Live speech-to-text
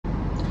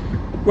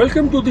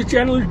Welcome to the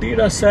channel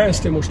Data Science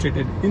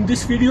Demonstrated. In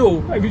this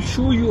video, I will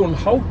show you on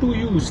how to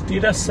use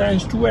data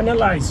science to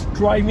analyze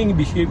driving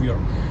behavior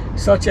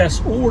such as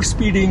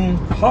overspeeding,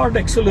 hard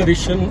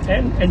acceleration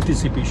and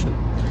anticipation.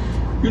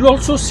 You'll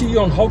also see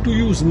on how to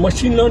use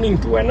machine learning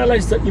to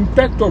analyze the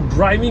impact of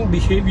driving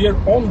behavior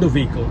on the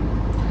vehicle.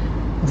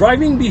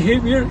 Driving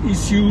behavior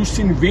is used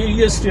in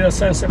various data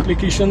science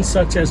applications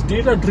such as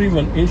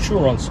data-driven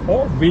insurance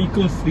or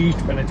vehicle fleet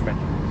management.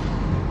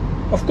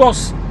 Of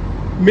course,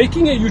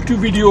 making a YouTube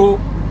video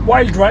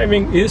while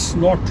driving is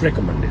not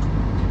recommended.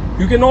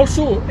 You can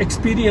also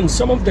experience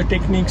some of the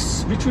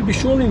techniques which will be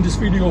shown in this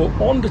video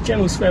on the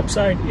channel's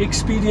website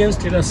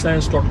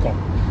experiencedatascience.com,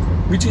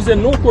 which is a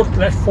no-code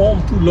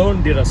platform to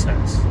learn data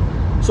science.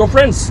 So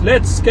friends,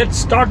 let's get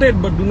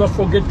started, but do not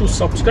forget to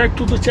subscribe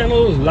to the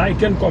channel,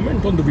 like and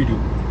comment on the video.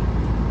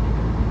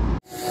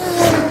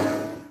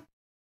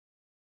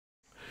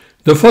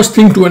 The first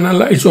thing to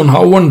analyze on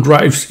how one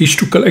drives is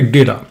to collect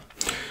data.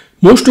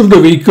 Most of the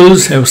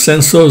vehicles have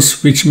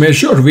sensors which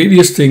measure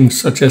various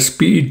things such as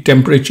speed,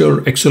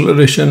 temperature,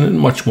 acceleration and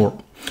much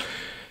more.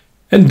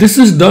 And this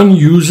is done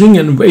using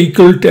a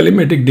vehicle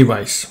telematic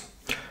device.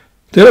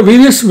 There are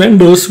various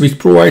vendors which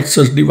provide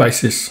such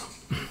devices.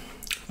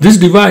 This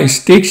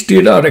device takes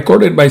data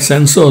recorded by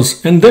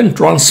sensors and then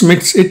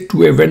transmits it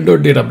to a vendor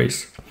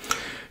database.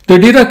 The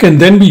data can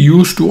then be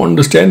used to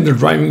understand the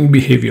driving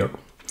behavior.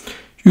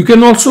 You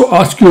can also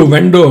ask your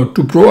vendor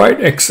to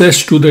provide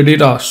access to the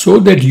data so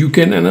that you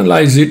can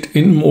analyze it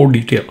in more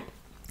detail.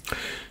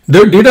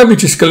 The data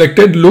which is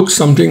collected looks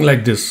something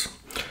like this.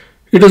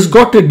 It has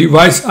got a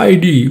device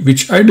ID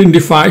which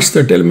identifies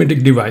the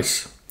telematic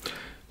device.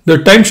 The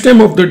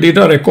timestamp of the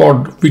data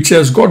record which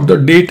has got the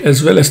date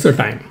as well as the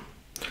time.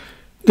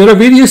 There are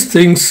various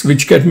things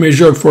which get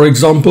measured, for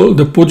example,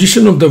 the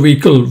position of the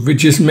vehicle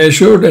which is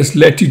measured as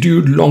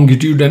latitude,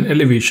 longitude and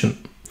elevation.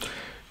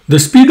 The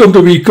speed of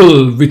the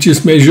vehicle which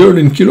is measured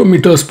in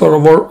kilometers per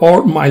hour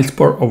or miles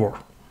per hour.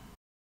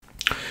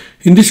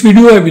 In this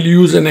video I will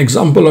use an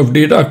example of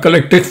data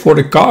collected for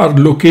a car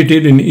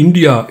located in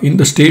India in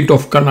the state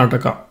of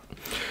Karnataka.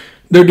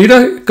 The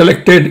data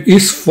collected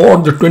is for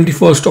the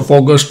 21st of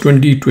August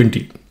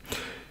 2020.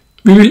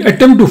 We will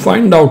attempt to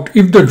find out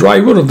if the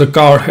driver of the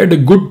car had a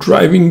good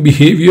driving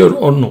behavior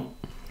or no.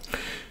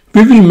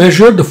 We will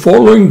measure the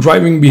following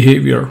driving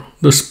behavior: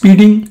 the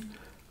speeding,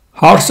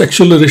 harsh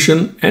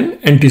acceleration and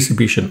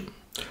anticipation.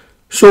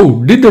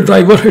 So, did the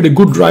driver had a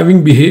good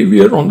driving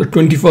behavior on the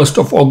 21st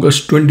of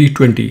August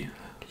 2020?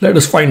 Let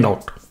us find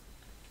out.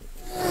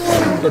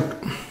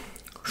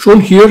 Shown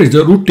here is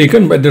the route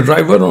taken by the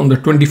driver on the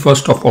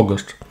 21st of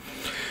August.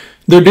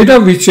 The data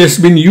which has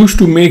been used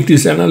to make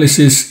this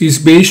analysis is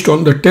based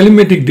on the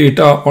telematic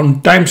data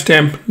on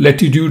timestamp,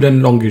 latitude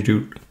and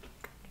longitude.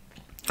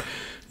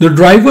 The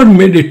driver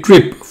made a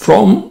trip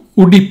from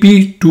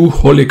Udupi to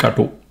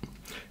Holekato.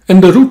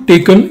 And the route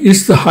taken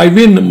is the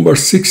highway number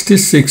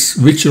 66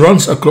 which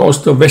runs across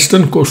the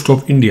western coast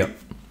of India.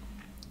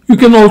 You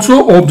can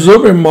also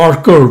observe a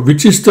marker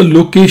which is the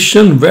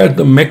location where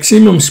the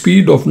maximum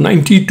speed of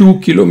 92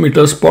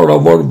 km per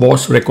hour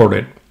was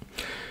recorded.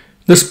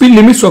 The speed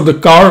limits of the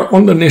car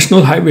on the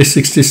National Highway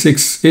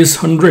 66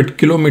 is 100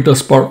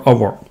 km per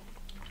hour.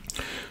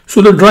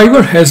 So the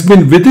driver has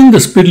been within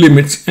the speed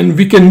limits and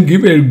we can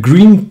give a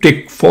green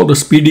tick for the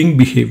speeding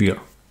behavior.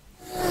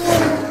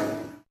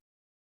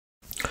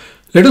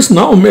 Let us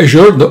now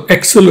measure the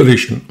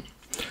acceleration.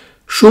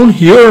 Shown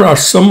here are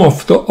some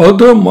of the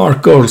other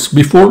markers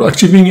before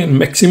achieving a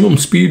maximum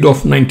speed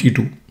of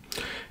 92.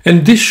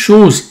 And this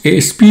shows a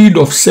speed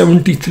of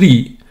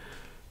 73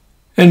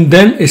 and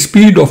then a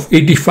speed of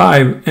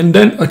 85 and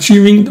then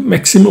achieving the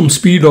maximum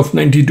speed of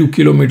 92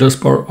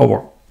 km per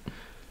hour.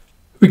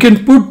 We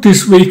can put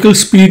this vehicle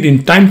speed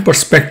in time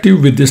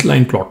perspective with this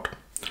line plot.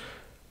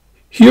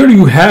 Here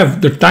you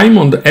have the time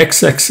on the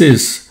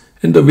x-axis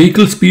and the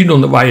vehicle speed on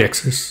the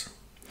y-axis.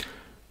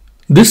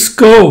 This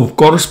curve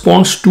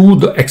corresponds to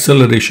the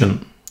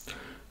acceleration.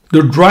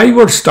 The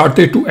driver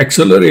started to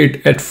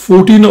accelerate at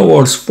 14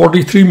 hours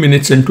 43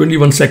 minutes and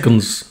 21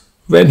 seconds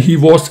when he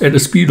was at a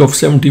speed of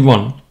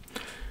 71.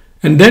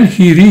 And then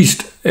he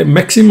reached a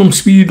maximum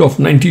speed of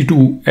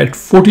 92 at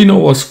 14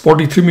 hours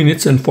 43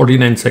 minutes and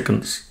 49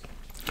 seconds.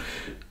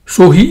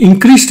 So he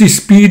increased his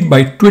speed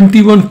by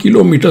 21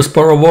 km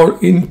per hour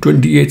in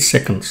 28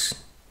 seconds.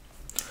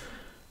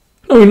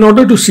 Now, in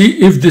order to see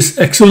if this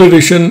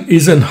acceleration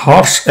is an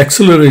harsh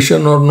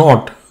acceleration or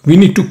not, we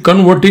need to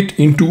convert it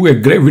into a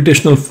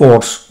gravitational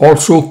force,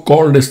 also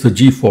called as the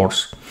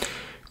G-force,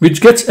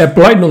 which gets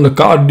applied on the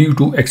car due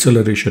to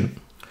acceleration.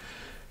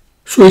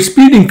 So a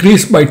speed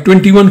increase by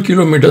 21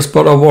 km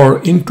per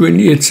hour in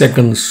 28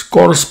 seconds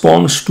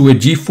corresponds to a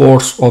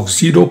G-force of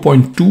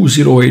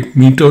 0.208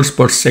 meters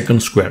per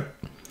second square.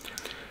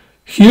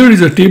 Here is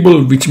a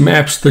table which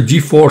maps the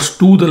G-force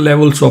to the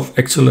levels of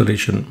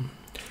acceleration.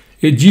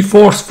 A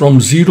G-force from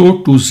 0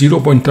 to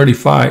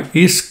 0.35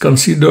 is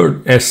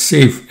considered as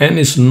safe and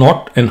is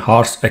not an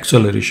harsh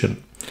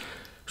acceleration.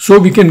 So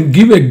we can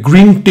give a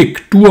green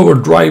tick to our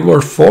driver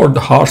for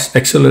the harsh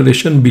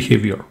acceleration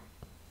behavior.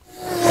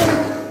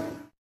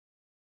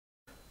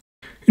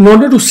 In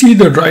order to see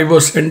the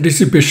driver's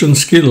anticipation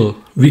skill,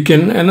 we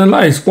can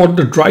analyze what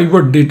the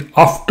driver did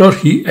after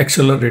he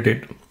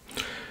accelerated.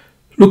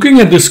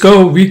 Looking at this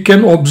curve, we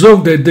can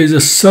observe that there is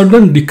a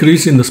sudden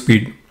decrease in the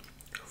speed.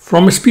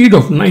 From a speed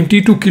of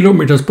 92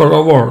 km per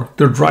hour,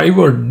 the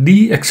driver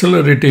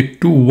deaccelerated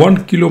to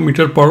 1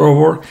 km per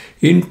hour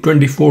in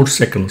 24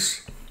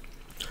 seconds.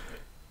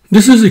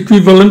 This is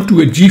equivalent to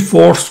a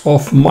g-force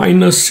of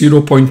minus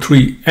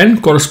 0.3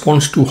 and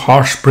corresponds to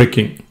harsh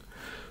braking.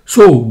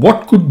 So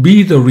what could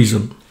be the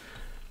reason?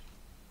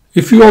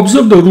 If you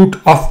observe the route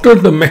after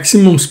the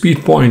maximum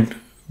speed point,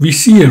 we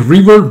see a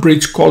river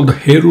bridge called the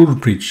Behaviour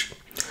bridge.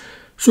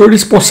 So it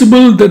is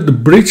possible that the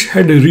bridge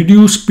had a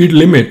reduced speed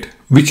limit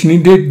which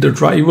needed the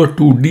driver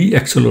to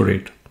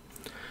deaccelerate.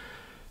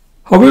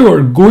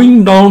 However,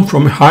 going down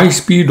from a high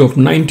speed of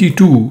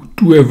 92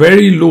 to a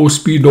very low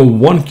speed of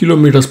 1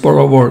 km per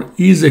hour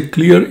is a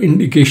clear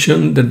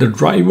indication that the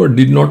driver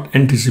did not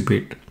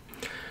anticipate.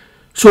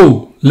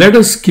 So let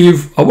us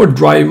give our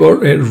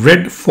driver a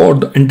red for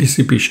the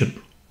anticipation.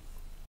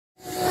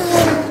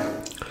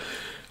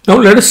 Now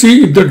let us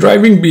see if the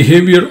driving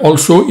behavior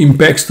also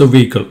impacts the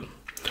vehicle.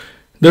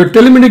 The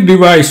telematic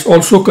device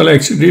also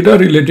collects data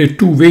related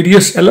to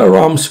various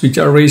alarms which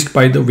are raised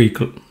by the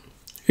vehicle.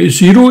 A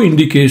 0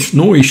 indicates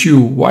no issue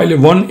while a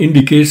 1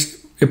 indicates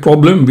a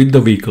problem with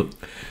the vehicle.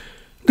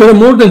 There are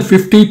more than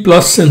 50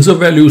 plus sensor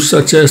values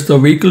such as the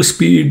vehicle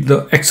speed,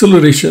 the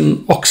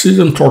acceleration,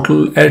 oxygen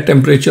throttle, air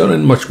temperature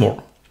and much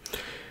more.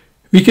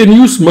 We can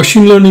use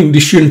machine learning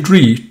decision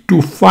tree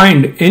to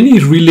find any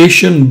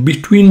relation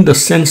between the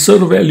sensor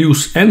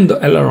values and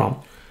the alarm.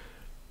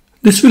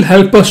 This will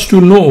help us to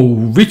know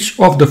which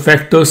of the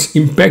factors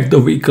impact the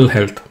vehicle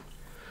health.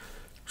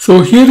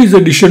 So here is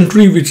a decision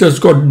tree which has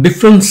got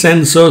different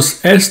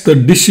sensors as the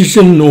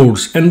decision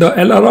nodes and the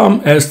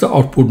alarm as the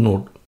output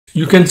node.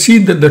 You can see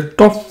that the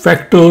top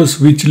factors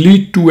which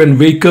lead to an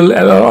vehicle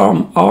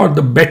alarm are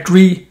the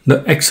battery,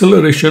 the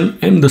acceleration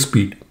and the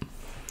speed.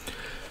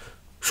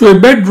 So a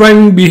bad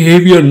driving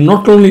behavior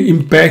not only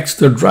impacts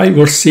the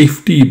driver's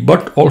safety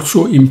but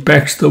also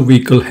impacts the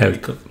vehicle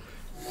health.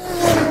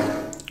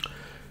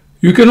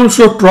 You can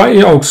also try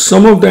out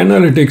some of the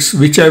analytics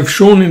which I have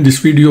shown in this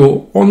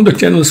video on the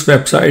channel's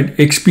website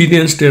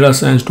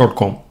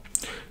experiencedatascience.com,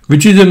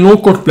 which is a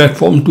no-code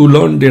platform to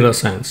learn data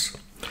science.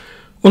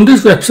 On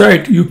this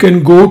website, you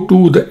can go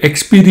to the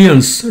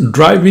Experience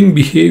Driving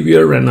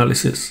Behavior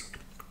Analysis.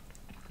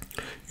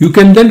 You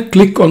can then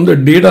click on the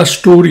data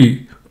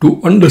story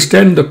to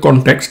understand the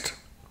context,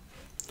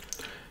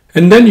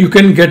 and then you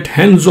can get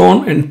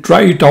hands-on and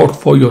try it out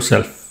for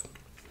yourself.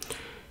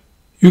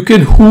 You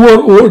can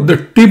hover over the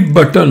tip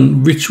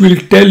button which will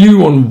tell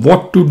you on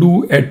what to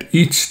do at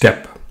each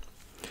step.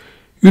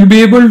 You'll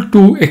be able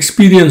to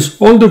experience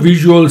all the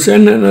visuals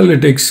and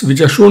analytics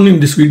which are shown in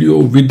this video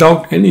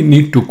without any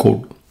need to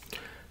code.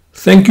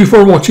 Thank you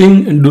for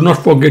watching and do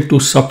not forget to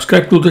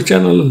subscribe to the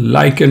channel,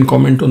 like and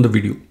comment on the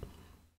video.